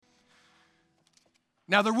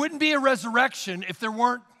Now, there wouldn't be a resurrection if there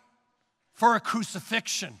weren't for a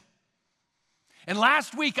crucifixion. And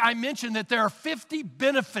last week I mentioned that there are 50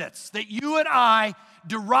 benefits that you and I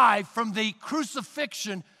derive from the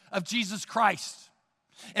crucifixion of Jesus Christ.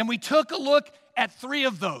 And we took a look at 3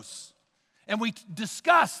 of those. And we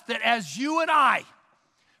discussed that as you and I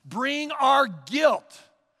bring our guilt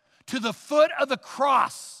to the foot of the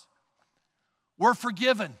cross, we're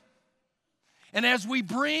forgiven. And as we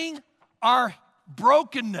bring our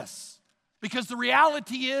brokenness, because the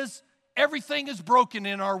reality is everything is broken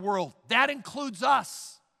in our world. That includes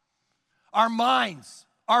us, our minds,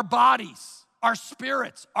 our bodies, our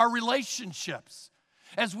spirits, our relationships.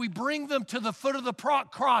 As we bring them to the foot of the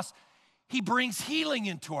cross, He brings healing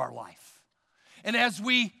into our life. And as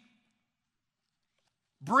we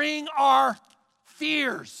bring our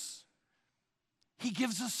fears, He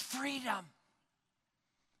gives us freedom.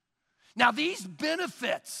 Now, these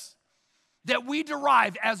benefits that we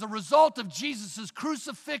derive as a result of Jesus'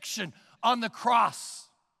 crucifixion on the cross,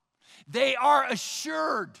 they are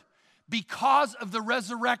assured because of the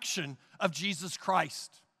resurrection of Jesus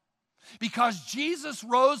Christ. Because Jesus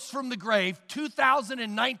rose from the grave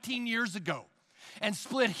 2,019 years ago and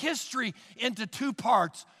split history into 2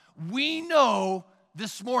 parts, we know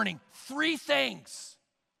this morning 3 things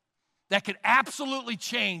that could absolutely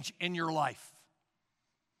change in your life.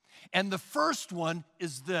 And the first one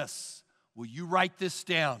is this. Will you write this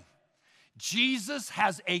down? Jesus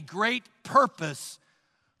has a great purpose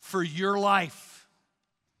for your life.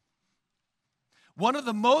 One of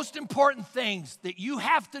the most important things that you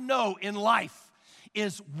have to know in life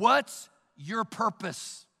is what's your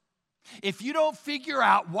purpose. If you don't figure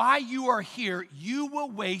out why you are here, you will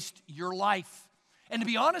waste your life. And to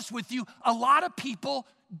be honest with you, a lot of people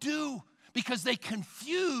do because they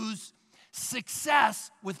confuse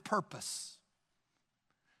success with purpose.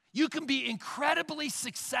 You can be incredibly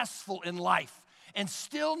successful in life and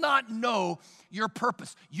still not know your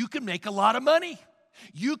purpose. You can make a lot of money.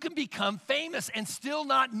 You can become famous and still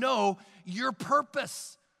not know your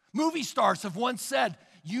purpose. Movie stars have once said,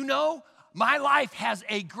 you know, my life has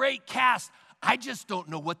a great cast. I just don't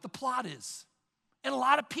know what the plot is. And a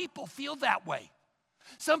lot of people feel that way.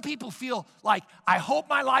 Some people feel like, I hope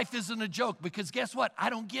my life isn't a joke because guess what? I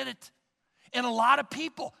don't get it. And a lot of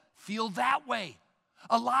people feel that way.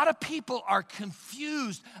 A lot of people are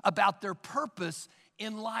confused about their purpose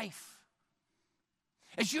in life.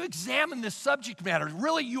 As you examine this subject matter,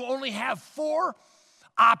 really you only have 4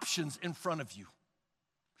 options in front of you.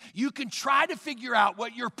 You can try to figure out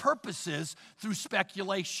what your purpose is through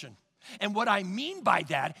speculation. And what I mean by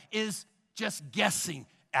that is just guessing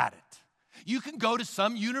at it. You can go to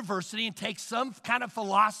some university and take some kind of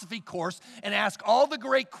philosophy course and ask all the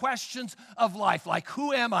great questions of life, like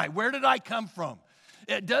who am I? Where did I come from?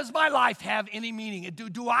 Does my life have any meaning?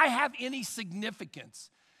 Do I have any significance?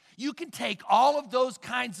 You can take all of those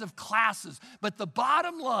kinds of classes, but the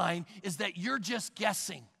bottom line is that you're just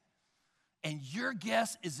guessing, and your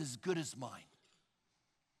guess is as good as mine.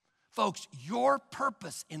 Folks, your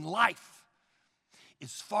purpose in life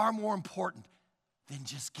is far more important than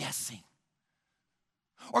just guessing.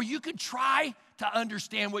 Or you can try to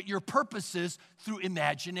understand what your purpose is through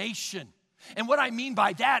imagination. And what I mean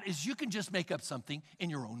by that is you can just make up something in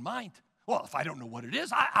your own mind. Well, if I don't know what it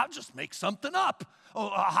is, I'll just make something up.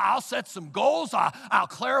 I'll set some goals. I'll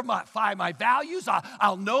clarify my values.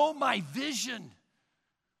 I'll know my vision.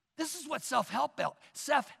 This is what self-help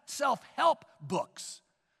books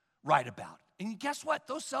write about. And guess what?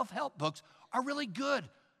 Those self-help books are really good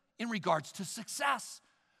in regards to success.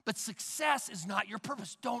 But success is not your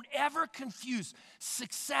purpose. Don't ever confuse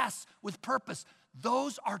success with purpose.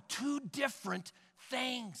 Those are 2 different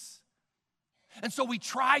things. And so we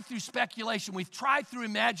try through speculation, we've tried through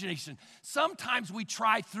imagination. Sometimes we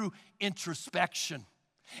try through introspection.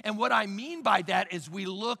 And what I mean by that is we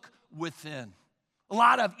look within. A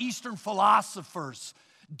lot of Eastern philosophers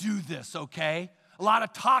do this, okay? A lot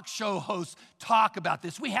of talk show hosts talk about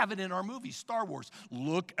this. We have it in our movies, Star Wars.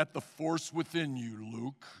 Look at the force within you,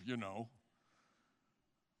 Luke, you know.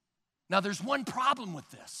 Now, there's one problem with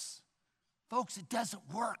this. Folks, it doesn't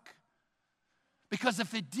work. Because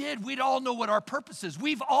if it did, we'd all know what our purpose is.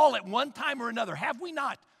 We've all, at one time or another, have we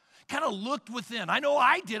not, kind of looked within? I know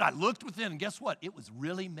I did. I looked within, and guess what? It was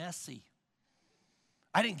really messy.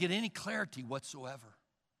 I didn't get any clarity whatsoever.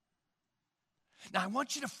 Now, I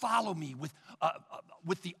want you to follow me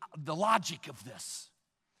with the logic of this.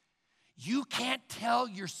 You can't tell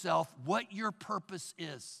yourself what your purpose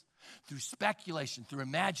is through speculation, through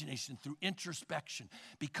imagination, through introspection,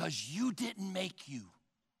 because you didn't make you.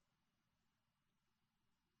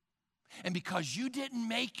 And because you didn't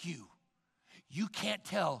make you, you can't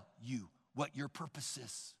tell you what your purpose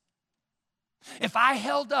is. If I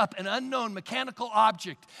held up an unknown mechanical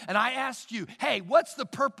object and I asked you, hey, what's the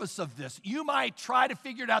purpose of this? You might try to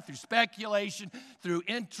figure it out through speculation, through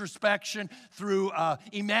introspection, through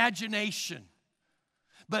imagination.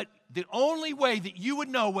 But the only way that you would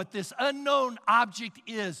know what this unknown object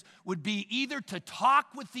is would be either to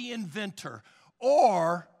talk with the inventor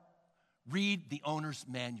or read the owner's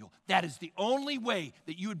manual. That is the only way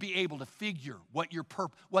that you would be able to figure what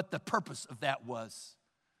the purpose of that was.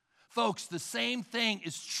 Folks, the same thing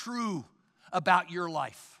is true about your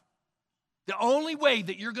life. The only way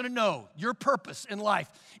that you're going to know your purpose in life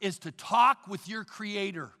is to talk with your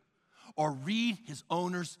Creator or read His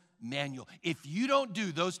owner's manual. If you don't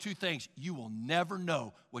do those two things, you will never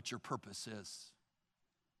know what your purpose is.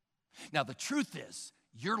 Now, the truth is,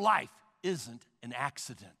 your life isn't an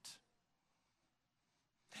accident.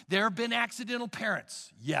 There have been accidental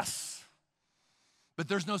parents, yes, but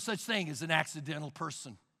there's no such thing as an accidental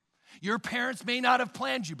person. Your parents may not have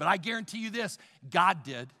planned you, but I guarantee you this, God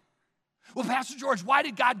did. Well, Pastor George, why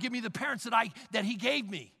did God give me the parents that He gave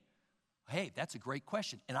me? Hey, that's a great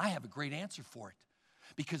question, and I have a great answer for it.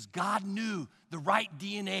 Because God knew the right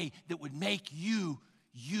DNA that would make you,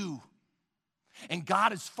 you. And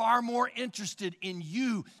God is far more interested in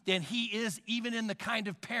you than He is even in the kind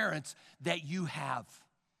of parents that you have.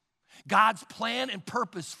 God's plan and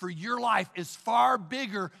purpose for your life is far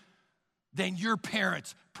bigger than your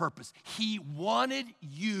parents' purpose. He wanted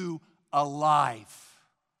you alive.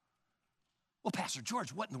 Well, Pastor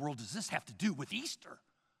George, what in the world does this have to do with Easter?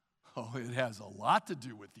 Oh, it has a lot to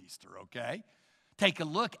do with Easter, okay? Take a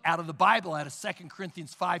look out of the Bible out of 2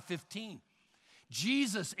 Corinthians 5:15.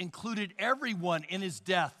 Jesus included everyone in His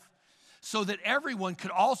death so that everyone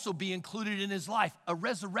could also be included in His life, a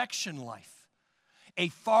resurrection life, a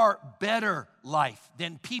far better life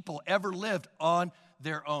than people ever lived on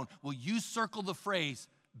their own. Will you circle the phrase,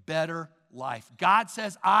 better life? God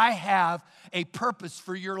says, I have a purpose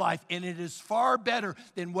for your life, and it is far better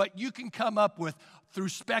than what you can come up with through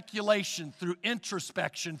speculation, through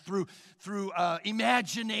introspection, through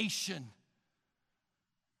imagination.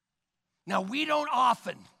 Now, we don't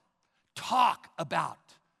often talk about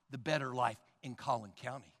the better life in Collin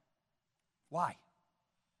County. Why?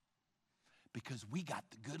 Because we got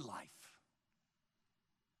the good life.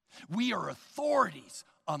 We are authorities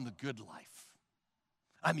on the good life.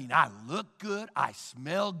 I mean, I look good, I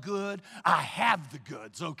smell good, I have the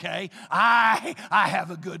goods, okay? I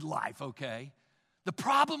have a good life, okay? The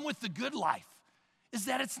problem with the good life is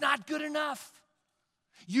that it's not good enough.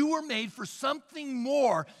 You were made for something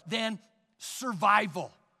more than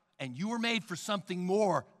survival, and you were made for something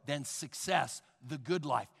more than success, the good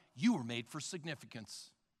life. You were made for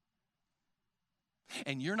significance.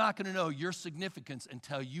 And you're not going to know your significance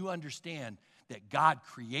until you understand that God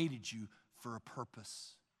created you for a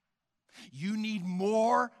purpose. You need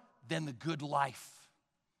more than the good life.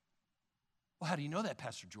 Well, how do you know that,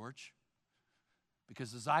 Pastor George?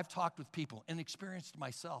 Because as I've talked with people and experienced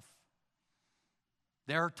myself,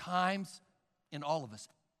 there are times in all of us,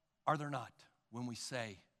 are there not, when we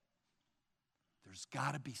say, there's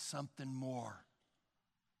got to be something more.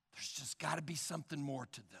 There's just got to be something more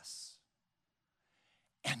to this.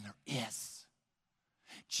 And there is.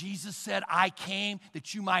 Jesus said, I came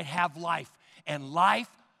that you might have life, and life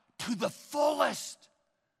to the fullest,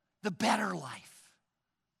 the better life.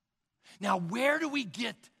 Now, where do we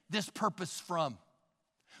get this purpose from?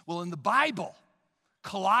 Well, in the Bible,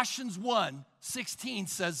 Colossians 1:16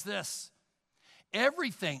 says this: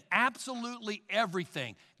 everything, absolutely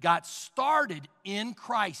everything, got started in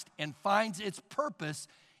Christ and finds its purpose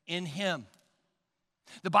in Him.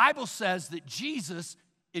 The Bible says that Jesus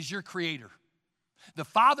is your creator. The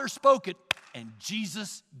Father spoke it, and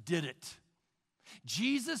Jesus did it.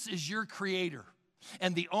 Jesus is your creator.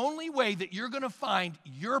 And the only way that you're going to find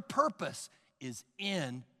your purpose is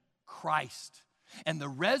in Christ. And the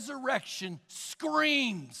resurrection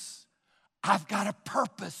screams, I've got a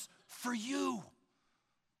purpose for you.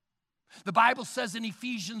 The Bible says in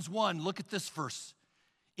Ephesians 1, look at this verse.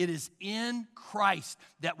 It is in Christ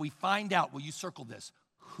that we find out, will you circle this,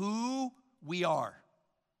 who we are.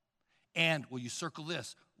 And will you circle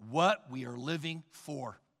this, what we are living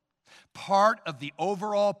for. Part of the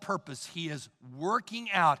overall purpose He is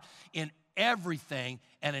working out in everything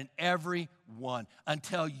and in everyone.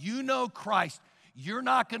 Until you know Christ, you're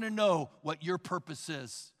not going to know what your purpose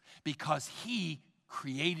is, because He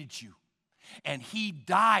created you and He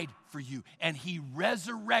died for you and He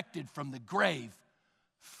resurrected from the grave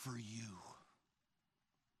for you.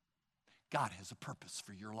 God has a purpose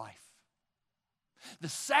for your life. The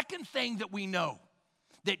second thing that we know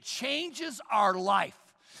that changes our life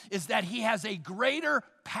is that he has a greater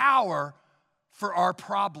power for our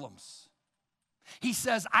problems. He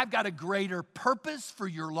says, I've got a greater purpose for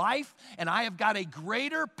your life, and I have got a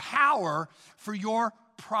greater power for your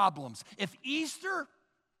problems. If Easter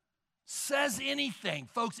says anything,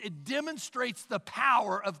 folks, it demonstrates the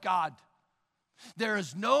power of God. There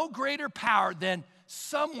is no greater power than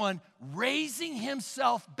someone raising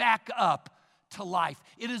himself back up to life.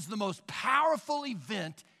 It is the most powerful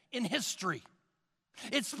event in history.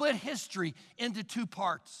 It split history into two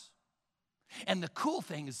parts. And the cool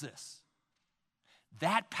thing is this: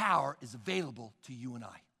 that power is available to you and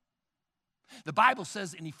I. The Bible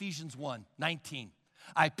says in Ephesians 1:19,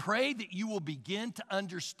 I pray that you will begin to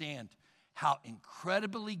understand how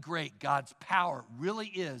incredibly great God's power really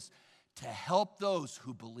is to help those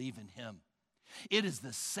who believe in him. It is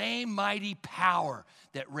the same mighty power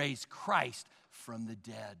that raised Christ from the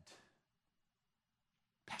dead.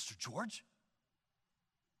 Pastor George,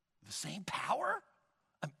 the same power?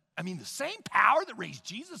 I mean, the same power that raised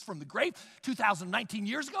Jesus from the grave 2019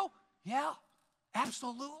 years ago? Yeah,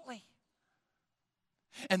 absolutely.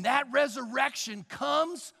 And that resurrection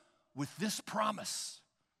comes with this promise.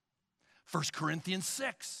 1 Corinthians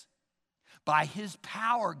 6, by his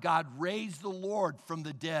power, God raised the Lord from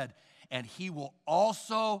the dead, and he will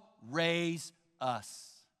also raise us.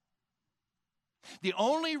 The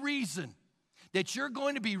only reason that you're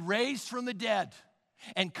going to be raised from the dead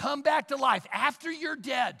and come back to life after you're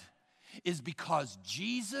dead is because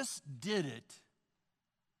Jesus did it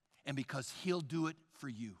and because he'll do it for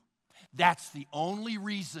you. That's the only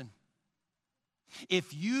reason.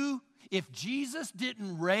 If Jesus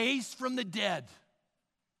didn't raise from the dead,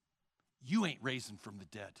 you ain't raising from the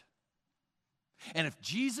dead. And if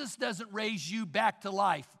Jesus doesn't raise you back to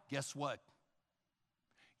life, guess what?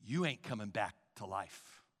 You ain't coming back to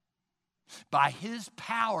life. By his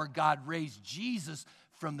power, God raised Jesus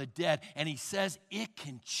from the dead, and he says it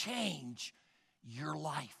can change your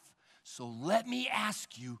life. So let me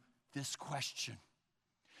ask you this question.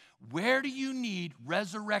 Where do you need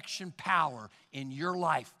resurrection power in your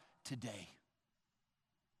life today?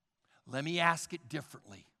 Let me ask it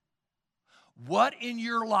differently. What in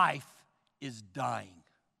your life is dying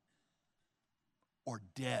or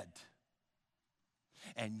dead?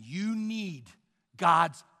 And you need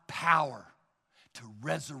God's power to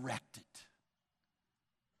resurrect it.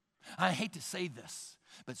 I hate to say this,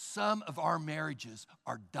 but some of our marriages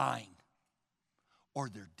are dying or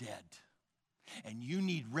they're dead. And you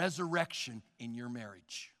need resurrection in your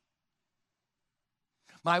marriage.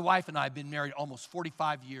 My wife and I have been married almost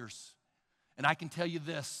 45 years. And I can tell you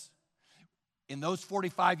this, in those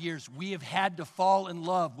 45 years, we have had to fall in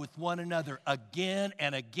love with one another again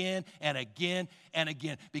and again and again and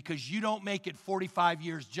again, because you don't make it 45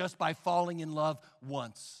 years just by falling in love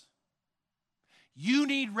once. You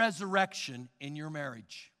need resurrection in your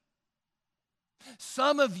marriage.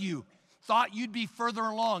 Some of you thought you'd be further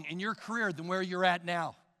along in your career than where you're at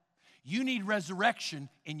now. You need resurrection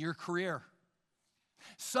in your career.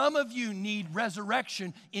 Some of you need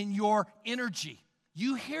resurrection in your energy.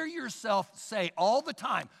 You hear yourself say all the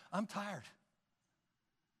time, I'm tired.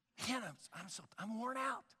 Man, I'm worn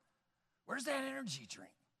out. Where's that energy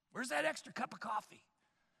drink? Where's that extra cup of coffee?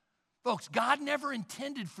 Folks, God never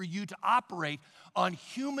intended for you to operate on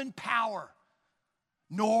human power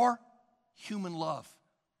nor human love.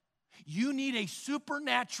 You need a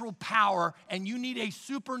supernatural power and you need a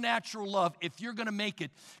supernatural love if you're going to make it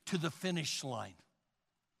to the finish line.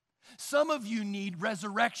 Some of you need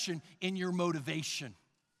resurrection in your motivation.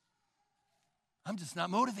 I'm just not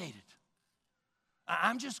motivated.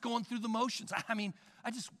 I'm just going through the motions. I mean, I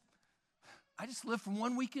just live from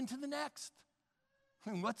one weekend to the next.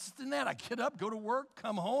 I mean, what's in that? I get up, go to work,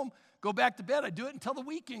 come home, go back to bed. I do it until the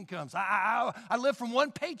weekend comes. I live from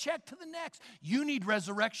one paycheck to the next. You need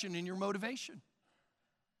resurrection in your motivation.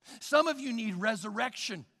 Some of you need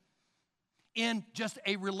resurrection in just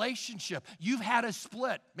a relationship. You've had a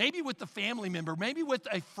split, maybe with a family member, maybe with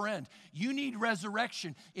a friend. You need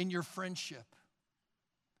resurrection in your friendship.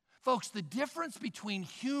 Folks, the difference between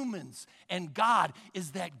humans and God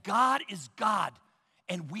is that God is God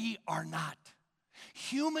and we are not.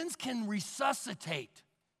 Humans can resuscitate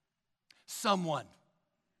someone.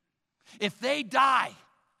 If they die,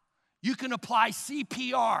 you can apply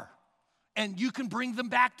CPR and you can bring them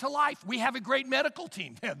back to life. We have a great medical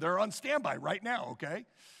team. Yeah, they're on standby right now, okay?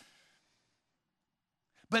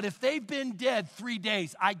 But if they've been dead 3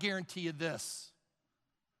 days, I guarantee you this,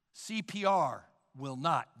 CPR will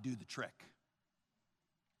not do the trick.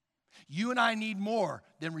 You and I need more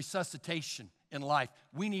than resuscitation in life.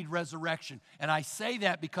 We need resurrection. And I say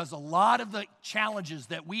that because a lot of the challenges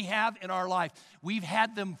that we have in our life, we've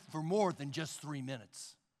had them for more than just 3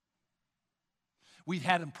 minutes. We've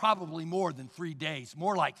had them probably more than 3 days,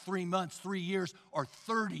 more like 3 months, 3 years, or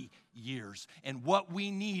 30 years. And what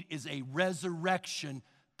we need is a resurrection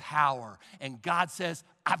power. And God says,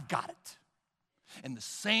 I've got it. And the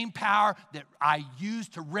same power that I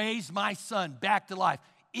used to raise my son back to life,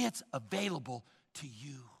 it's available to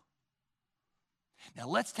you. Now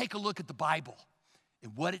let's take a look at the Bible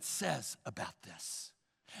and what it says about this.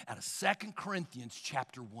 Out of 2 Corinthians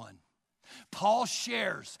chapter 1, Paul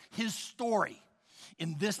shares his story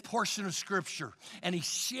in this portion of Scripture. And he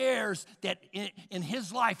shares that in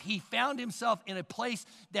his life, he found himself in a place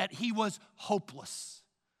that he was hopeless.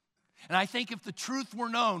 And I think if the truth were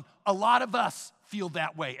known, a lot of us feel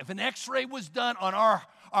that way. If an x-ray was done on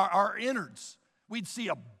our innards, we'd see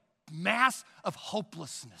a mass of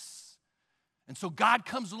hopelessness. And so God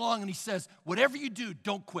comes along and he says, whatever you do,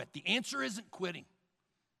 don't quit. The answer isn't quitting.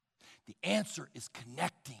 The answer is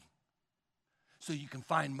connecting so you can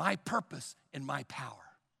find my purpose and my power.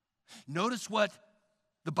 Notice what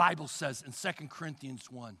the Bible says in 2 Corinthians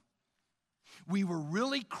 1. We were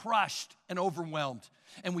really crushed and overwhelmed,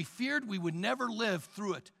 and we feared we would never live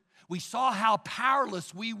through it. We saw how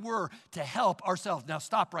powerless we were to help ourselves. Now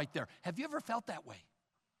stop right there. Have you ever felt that way?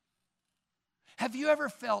 Have you ever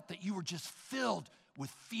felt that you were just filled with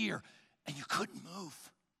fear and you couldn't move?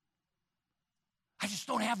 I just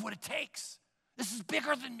don't have what it takes. This is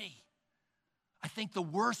bigger than me. I think the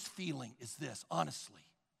worst feeling is this, honestly.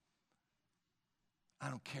 I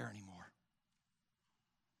don't care anymore.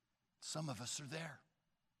 Some of us are there.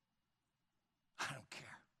 I don't care.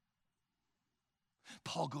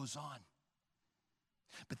 Paul goes on.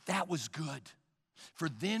 But that was good. For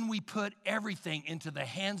then we put everything into the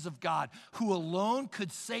hands of God, who alone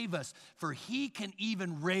could save us, for he can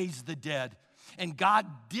even raise the dead. And God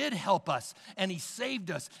did help us, and he saved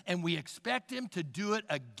us, and we expect him to do it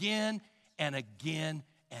again and again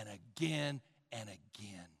and again and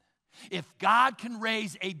again. If God can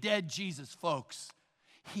raise a dead Jesus, folks,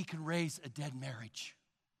 he can raise a dead marriage.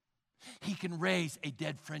 He can raise a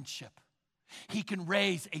dead friendship. He can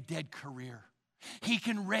raise a dead career. He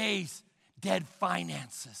can raise dead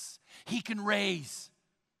finances. He can raise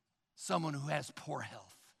someone who has poor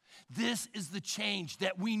health. This is the change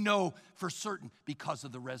that we know for certain because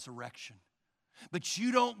of the resurrection. But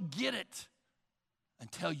you don't get it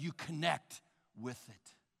until you connect with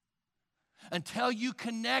it. Until you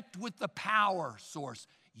connect with the power source,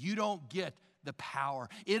 you don't get the power.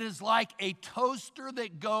 It is like a toaster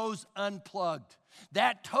that goes unplugged.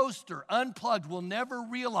 That toaster, unplugged, will never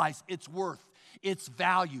realize its worth, its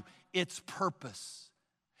value, its purpose.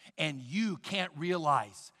 And you can't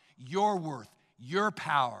realize your worth, your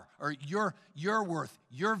power, or your worth,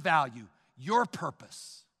 your value, your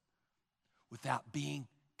purpose without being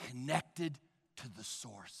connected to the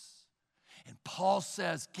source. And Paul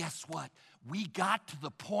says, guess what? We got to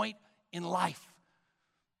the point in life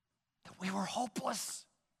that we were hopeless.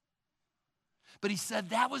 But he said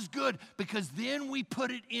that was good because then we put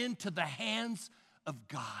it into the hands of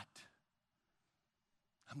God.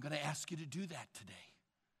 I'm going to ask you to do that today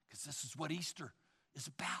because this is what Easter is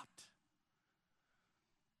about.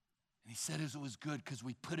 And he said it was good because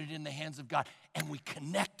we put it in the hands of God and we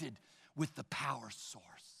connected with the power source.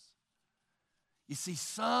 You see,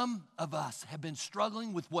 some of us have been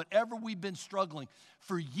struggling with whatever we've been struggling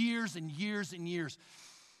for years and years and years.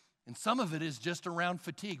 And some of it is just around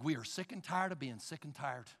fatigue. We are sick and tired of being sick and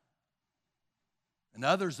tired. And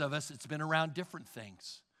others of us, it's been around different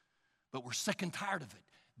things. But we're sick and tired of it.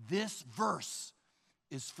 This verse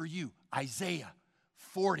is for you. Isaiah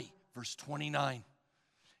 40, verse 29.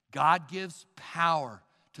 God gives power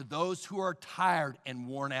to those who are tired and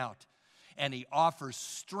worn out, and he offers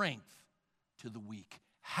strength to the weak.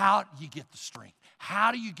 How do you get the strength?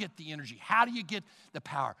 How do you get the energy? How do you get the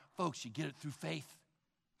power? Folks, you get it through faith.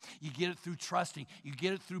 You get it through trusting. You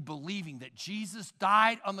get it through believing that Jesus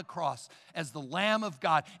died on the cross as the Lamb of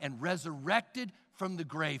God and resurrected from the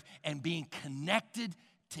grave and being connected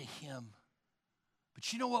to him.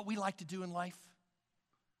 But you know what we like to do in life?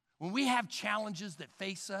 When we have challenges that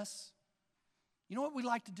face us, you know what we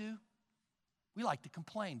like to do? We like to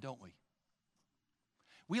complain, don't we?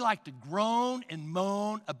 We like to groan and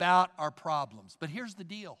moan about our problems. But here's the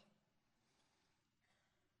deal.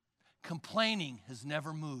 Complaining has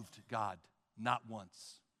never moved God, not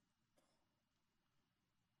once.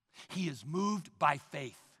 He is moved by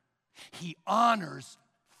faith. He honors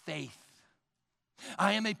faith.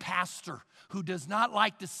 I am a pastor who does not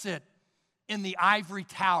like to sit in the ivory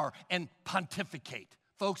tower and pontificate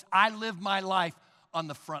Folks, I lived my life on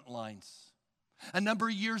the front lines. A number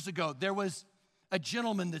of years ago, there was a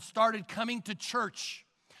gentleman that started coming to church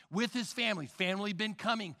with his family. Family had been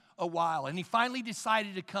coming a while, and he finally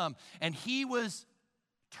decided to come. And he was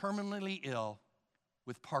terminally ill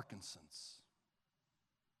with Parkinson's.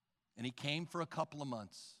 And he came for a couple of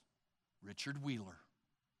months, Richard Wheeler.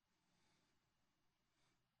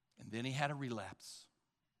 And then he had a relapse,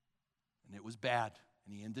 and it was bad,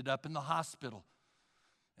 and he ended up in the hospital.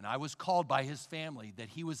 And I was called by his family that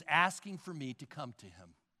he was asking for me to come to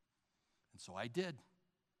him. And so I did.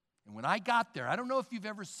 And when I got there, I don't know if you've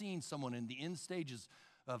ever seen someone in the end stages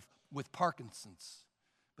with Parkinson's,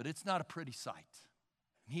 but it's not a pretty sight.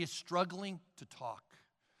 And he is struggling to talk,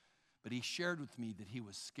 but he shared with me that he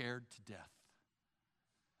was scared to death.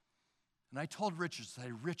 And I told Richard, I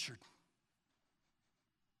said, Richard,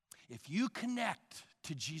 if you connect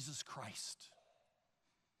to Jesus Christ,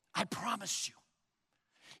 I promise you,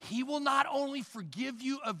 He will not only forgive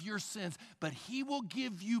you of your sins, but He will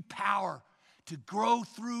give you power to grow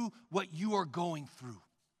through what you are going through.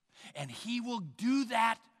 And He will do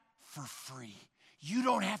that for free. You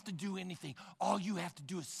don't have to do anything. All you have to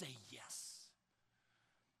do is say yes.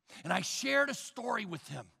 And I shared a story with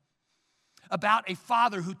him about a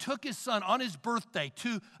father who took his son on his birthday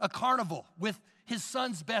to a carnival with his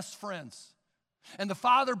son's best friends. And the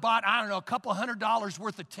father bought, a couple $100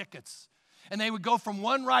 worth of tickets. And they would go from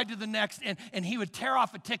one ride to the next, and he would tear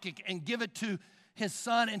off a ticket and give it to his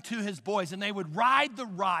son and to his boys. And they would ride the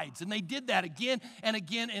rides. And they did that again and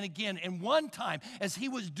again and again. And one time, as he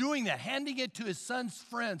was doing that, handing it to his son's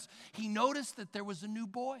friends, he noticed that there was a new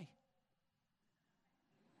boy.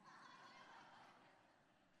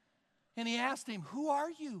 And he asked him, "Who are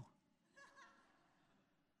you?"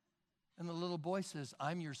 And the little boy says,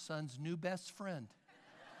 "I'm your son's new best friend."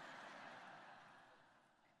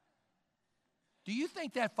 Do you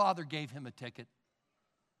think that father gave him a ticket?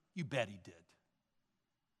 You bet he did.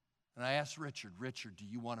 And I asked Richard, do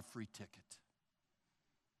you want a free ticket?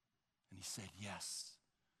 And he said, yes.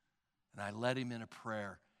 And I led him in a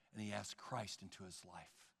prayer, and he asked Christ into his life.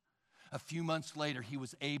 A few months later, he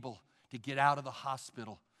was able to get out of the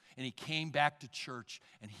hospital, and he came back to church,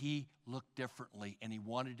 and he looked differently, and he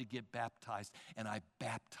wanted to get baptized, and I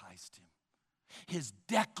baptized him. His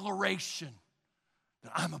declaration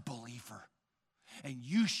that I'm a believer, and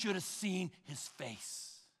you should have seen his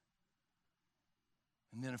face.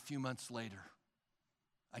 And then a few months later,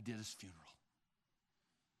 I did his funeral.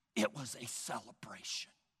 It was a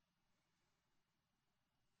celebration.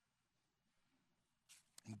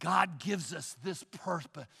 And God gives us this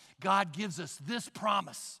purpose. God gives us this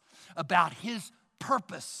promise about His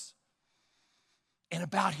purpose and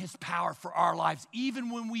about His power for our lives, even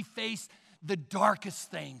when we face the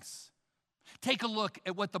darkest things. Take a look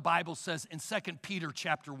at what the Bible says in 2 Peter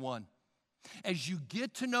chapter 1. As you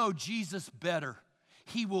get to know Jesus better,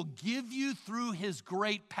 He will give you through His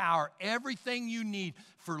great power everything you need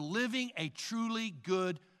for living a truly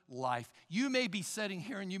good life. You may be sitting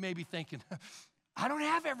here and you may be thinking, I don't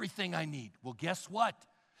have everything I need. Well, guess what?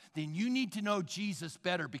 Then you need to know Jesus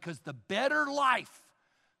better, because the better life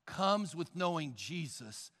comes with knowing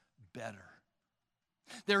Jesus better.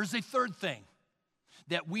 There is a third thing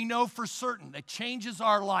that we know for certain that changes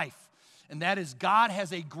our life, and that is God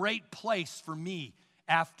has a great place for me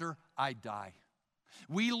after I die.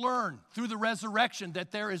 We learn through the resurrection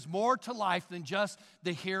that there is more to life than just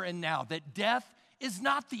the here and now, that death is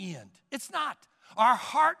not the end. It's not. Our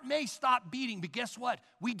heart may stop beating, but guess what?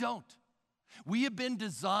 We don't. We have been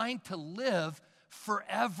designed to live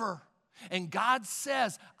forever. And God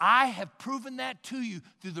says, I have proven that to you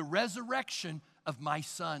through the resurrection of my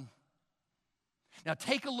Son. Now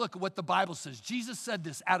take a look at what the Bible says. Jesus said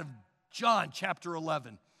this out of John chapter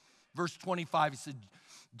 11, verse 25. He said,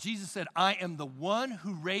 Jesus said, I am the one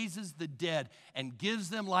who raises the dead and gives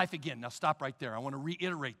them life again. Now stop right there. I want to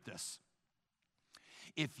reiterate this.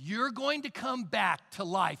 If you're going to come back to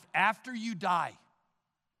life after you die,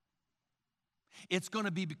 it's going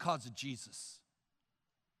to be because of Jesus.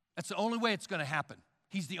 That's the only way it's going to happen.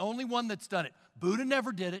 He's the only one that's done it. Buddha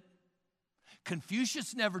never did it.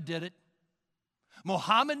 Confucius never did it.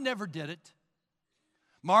 Muhammad never did it.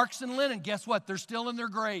 Marx and Lenin, guess what? They're still in their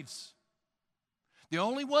graves. The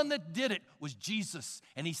only one that did it was Jesus,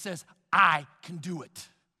 and He says, I can do it.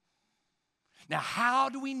 Now, how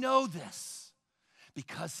do we know this?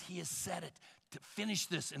 Because He has said it. To finish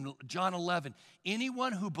this in John 11,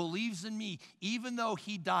 anyone who believes in me, even though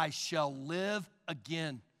he dies, shall live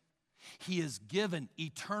again. He is given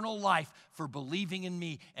eternal life for believing in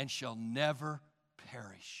me and shall never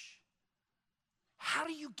perish. How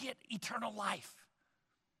do you get eternal life?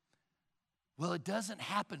 Well, it doesn't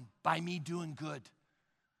happen by me doing good.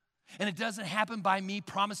 And it doesn't happen by me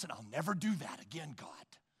promising, I'll never do that again, God.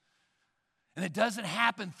 And it doesn't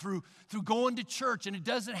happen through going to church. And it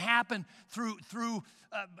doesn't happen through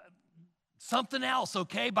something else,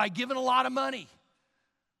 okay, by giving a lot of money.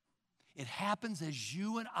 It happens as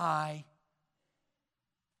you and I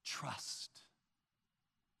trust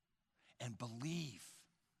and believe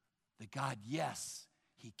that God, yes,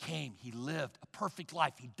 He came, He lived a perfect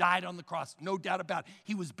life. He died on the cross, no doubt about it.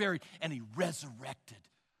 He was buried, and He resurrected.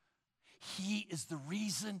 He is the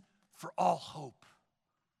reason for all hope.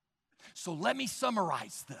 So let me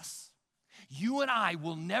summarize this. You and I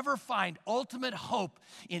will never find ultimate hope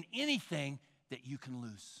in anything that you can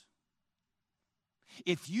lose.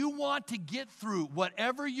 If you want to get through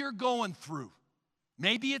whatever you're going through,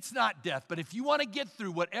 maybe it's not death, but if you want to get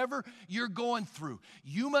through whatever you're going through,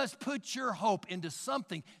 you must put your hope into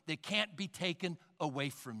something that can't be taken away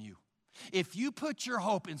from you. If you put your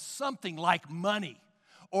hope in something like money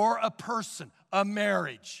or a person, a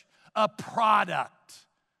marriage, a product,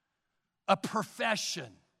 a profession,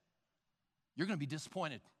 you're going to be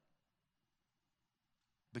disappointed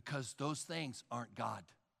because those things aren't God.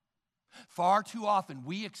 Far too often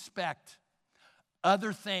we expect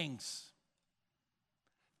other things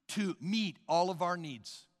to meet all of our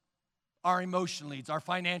needs, our emotional needs, our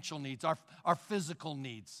financial needs, our physical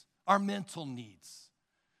needs, our mental needs.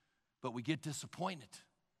 But we get disappointed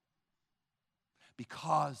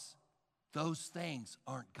because those things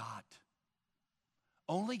aren't God.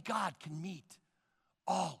 Only God can meet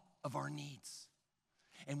all of our needs.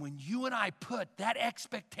 And when you and I put that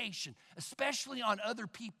expectation, especially on other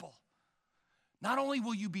people, not only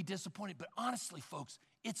will you be disappointed, but honestly, folks,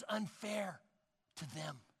 it's unfair to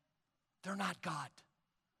them. They're not God.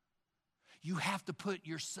 You have to put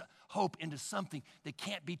your hope into something that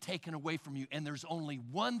can't be taken away from you. And there's only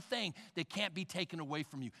one thing that can't be taken away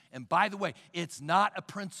from you. And by the way, it's not a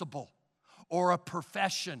principle or a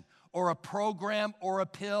profession or a program or a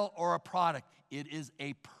pill or a product. It is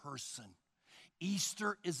a person.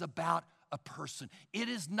 Easter is about a person. It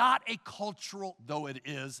is not a cultural, though it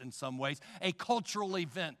is in some ways, a cultural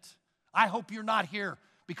event. I hope you're not here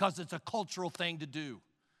because it's a cultural thing to do.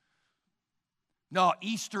 No,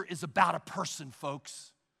 Easter is about a person,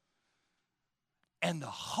 folks. And the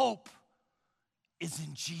hope is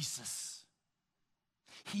in Jesus.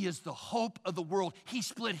 He is the hope of the world. He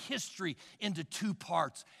split history into two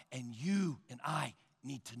parts, and you and I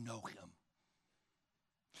need to know Him.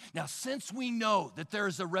 Now, since we know that there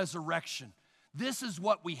is a resurrection, this is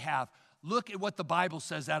what we have. Look at what the Bible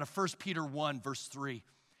says out of 1 Peter 1, verse 3.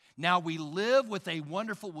 Now we live with a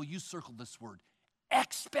wonderful, will you circle this word,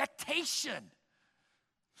 expectation.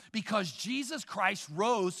 Because Jesus Christ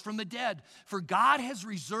rose from the dead. For God has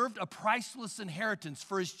reserved a priceless inheritance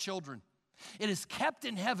for His children. It is kept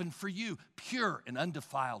in heaven for you, pure and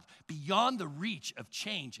undefiled, beyond the reach of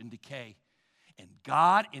change and decay. And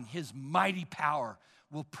God, in His mighty power,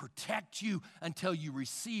 will protect you until you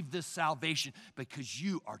receive this salvation because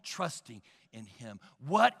you are trusting in Him.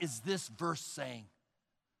 What is this verse saying?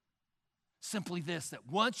 Simply this, that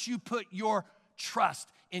once you put your trust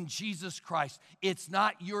in Jesus Christ, it's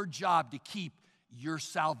not your job to keep your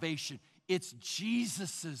salvation. It's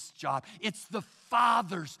Jesus's job. It's the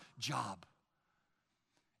Father's job.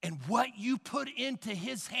 And what you put into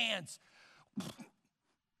His hands,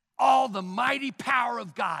 all the mighty power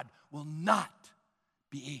of God will not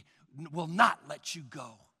let you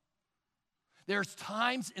go. There's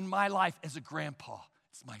times in my life as a grandpa,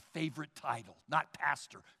 it's my favorite title, not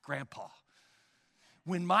pastor, grandpa.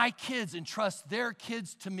 When my kids entrust their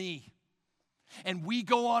kids to me, and we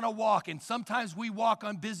go on a walk, and sometimes we walk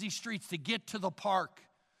on busy streets to get to the park,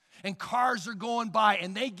 and cars are going by,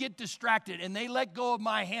 and they get distracted, and they let go of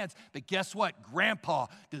my hands. But guess what? Grandpa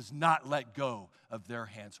does not let go of their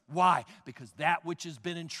hands. Why? Because that which has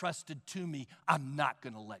been entrusted to me, I'm not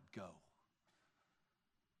going to let go.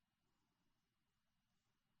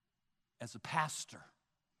 As a pastor,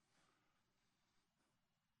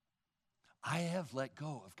 I have let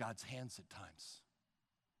go of God's hands at times.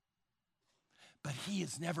 But He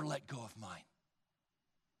has never let go of mine.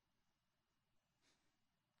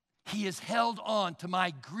 He has held on to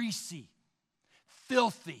my greasy,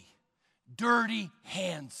 filthy, dirty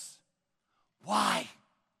hands. Why?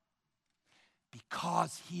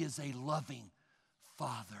 Because He is a loving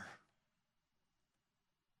Father.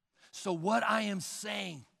 So what I am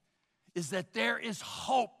saying is that there is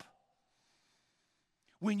hope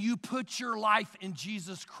when you put your life in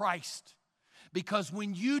Jesus Christ. Because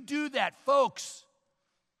when you do that, folks,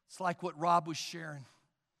 it's like what Rob was sharing.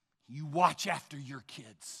 You watch after your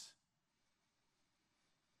kids.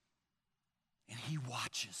 and He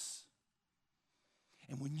watches.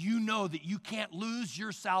 And when you know that you can't lose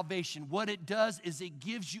your salvation, what it does is it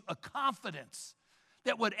gives you a confidence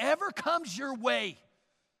that whatever comes your way,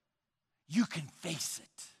 you can face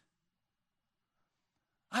it.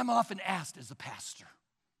 I'm often asked as a pastor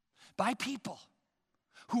by people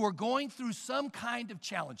who are going through some kind of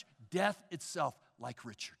challenge, death itself, like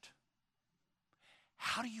Richard.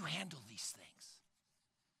 How do you handle these things?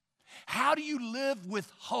 How do you live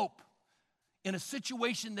with hope in a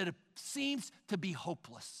situation that seems to be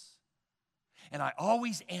hopeless? And I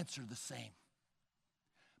always answer the same: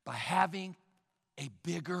 by having a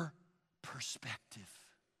bigger perspective.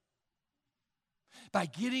 By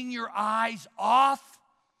getting your eyes off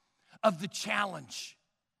of the challenge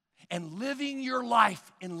and living your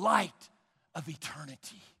life in light of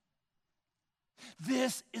eternity.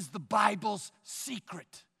 This is the Bible's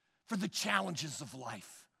secret for the challenges of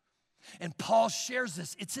life. And Paul shares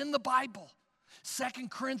this. It's in the Bible. 2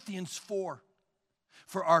 Corinthians 4.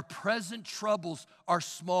 For our present troubles are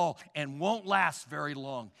small and won't last very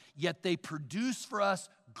long, yet they produce for us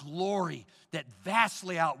glory that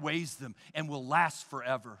vastly outweighs them and will last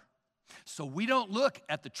forever. So we don't look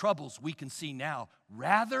at the troubles we can see now.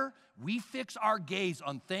 Rather, we fix our gaze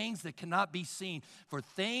on things that cannot be seen. For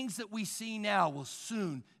things that we see now will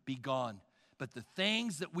soon be gone, but the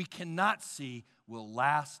things that we cannot see will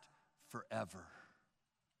last forever.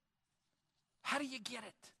 How do you get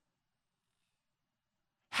it?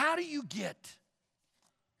 How do you get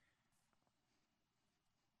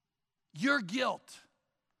your guilt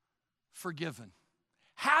forgiven?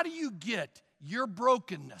 How do you get your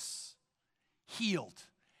brokenness healed?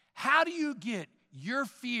 How do you get your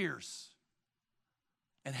fears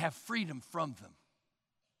and have freedom from them?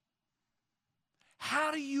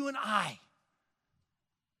 How do you and I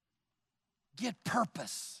get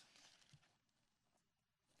purpose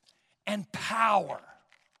and power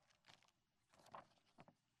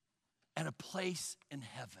and a place in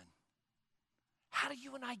heaven? How do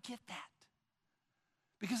you and I get that?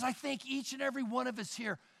 Because I think each and every one of us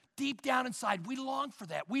here, deep down inside, we long for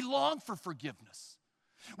that. We long for forgiveness.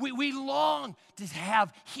 We long to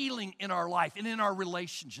have healing in our life and in our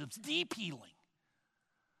relationships, deep healing.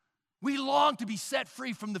 We long to be set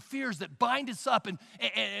free from the fears that bind us up,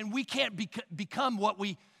 and we can't become what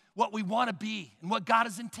we want to be and what God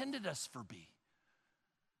has intended us for be.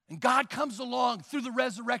 And God comes along through the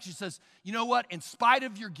resurrection and says, you know what? In spite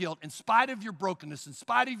of your guilt, in spite of your brokenness, in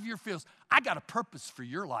spite of your fears, I got a purpose for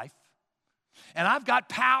your life. And I've got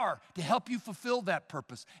power to help you fulfill that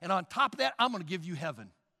purpose. And on top of that, I'm going to give you heaven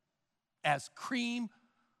as cream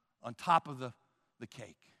on top of the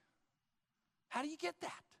cake. How do you get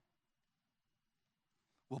that?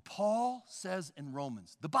 Well, Paul says in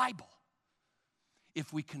Romans, the Bible,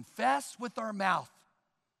 if we confess with our mouth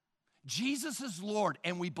Jesus is Lord,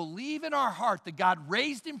 and we believe in our heart that God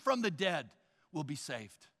raised him from the dead, we'll be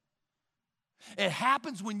saved. It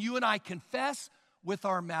happens when you and I confess with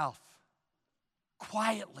our mouth,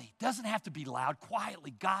 quietly. Doesn't have to be loud,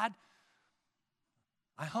 quietly. God,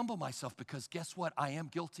 I humble myself because guess what? I am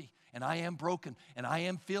guilty, and I am broken, and I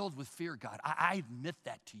am filled with fear, God. I admit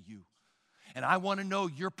that to you. And I want to know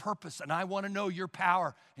your purpose, and I want to know your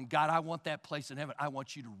power. And God, I want that place in heaven. I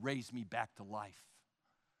want you to raise me back to life.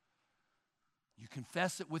 You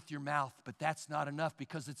confess it with your mouth, but that's not enough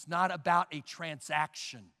because it's not about a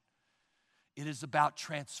transaction. It is about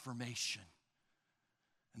transformation.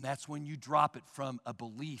 And that's when you drop it from a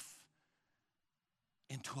belief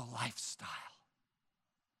into a lifestyle,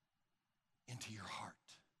 into your heart.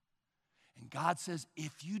 And God says,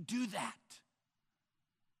 if you do that,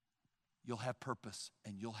 you'll have purpose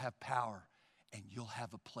and you'll have power and you'll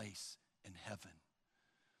have a place in heaven.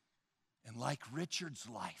 And like Richard's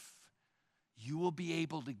life, you will be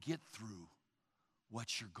able to get through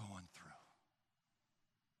what you're going through.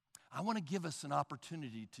 I want to give us an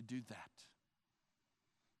opportunity to do that.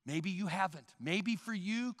 Maybe you haven't. Maybe for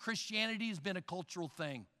you, Christianity has been a cultural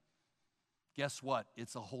thing. Guess what?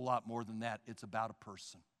 It's a whole lot more than that. It's about a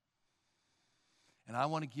person. And I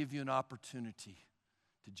want to give you an opportunity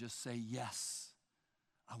to just say, yes,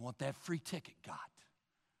 I want that free ticket, God.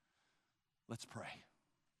 Let's pray.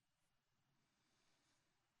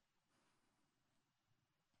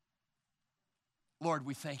 Lord,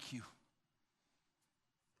 we thank you.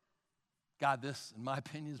 God, this, in my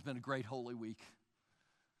opinion, has been a great Holy Week.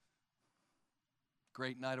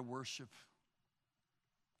 Great night of worship.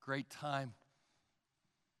 Great time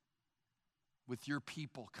with your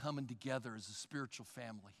people coming together as a spiritual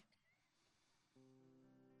family.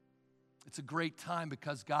 It's a great time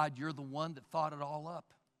because, God, you're the one that thought it all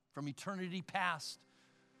up. From eternity past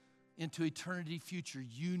into eternity future,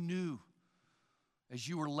 you knew as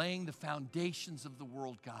you were laying the foundations of the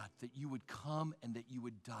world, God, that you would come and that you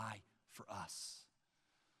would die for us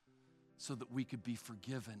so that we could be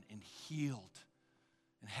forgiven and healed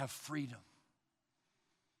and have freedom.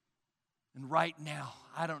 And right now,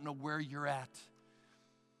 I don't know where you're at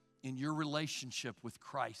in your relationship with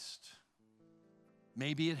Christ.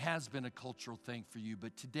 Maybe it has been a cultural thing for you,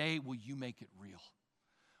 but today, will you make it real?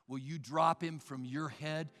 Will you drop him from your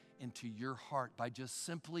head into your heart by just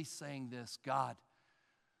simply saying this: God,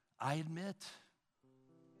 I admit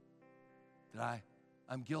that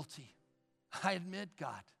I'm guilty. I admit,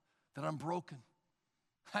 God, that I'm broken.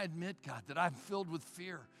 I admit, God, that I'm filled with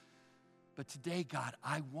fear. But today, God,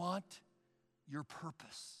 I want your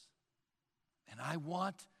purpose. And I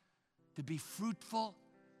want to be fruitful,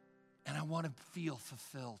 and I want to feel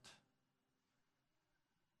fulfilled.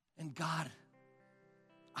 And God,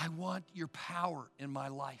 I want your power in my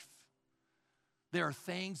life. There are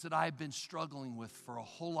things that I've been struggling with for a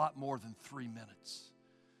whole lot more than 3 minutes.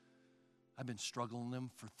 I've been struggling with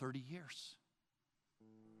them for 30 years.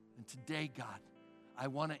 And today, God, I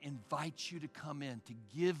want to invite you to come in to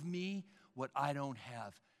give me what I don't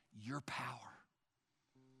have, your power.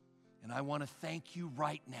 And I want to thank you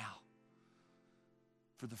right now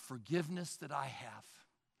for the forgiveness that I have,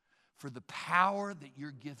 for the power that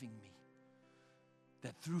you're giving me,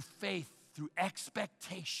 that through faith, through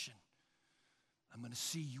expectation, I'm going to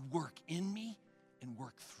see you work in me and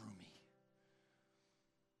work through me.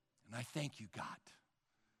 And I thank you, God,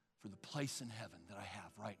 for the place in heaven that I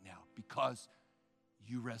have right now because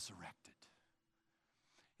you resurrected.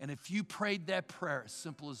 And if you prayed that prayer as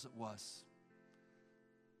simple as it was,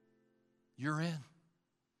 you're in.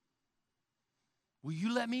 Will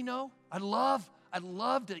you let me know? I'd love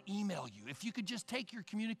to email you. If you could just take your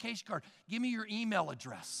communication card, give me your email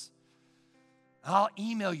address. I'll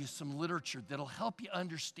email you some literature that'll help you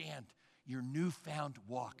understand your newfound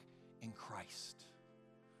walk in Christ.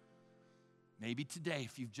 Maybe today,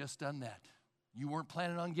 if you've just done that, you weren't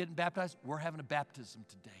planning on getting baptized, we're having a baptism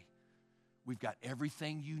today. We've got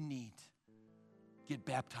everything you need. Get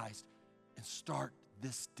baptized and start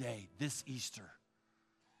this day, this Easter,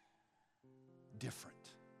 different.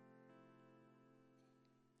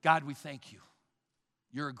 God, we thank you.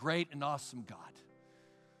 You're a great and awesome God.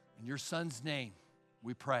 In your Son's name,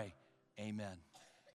 we pray, amen.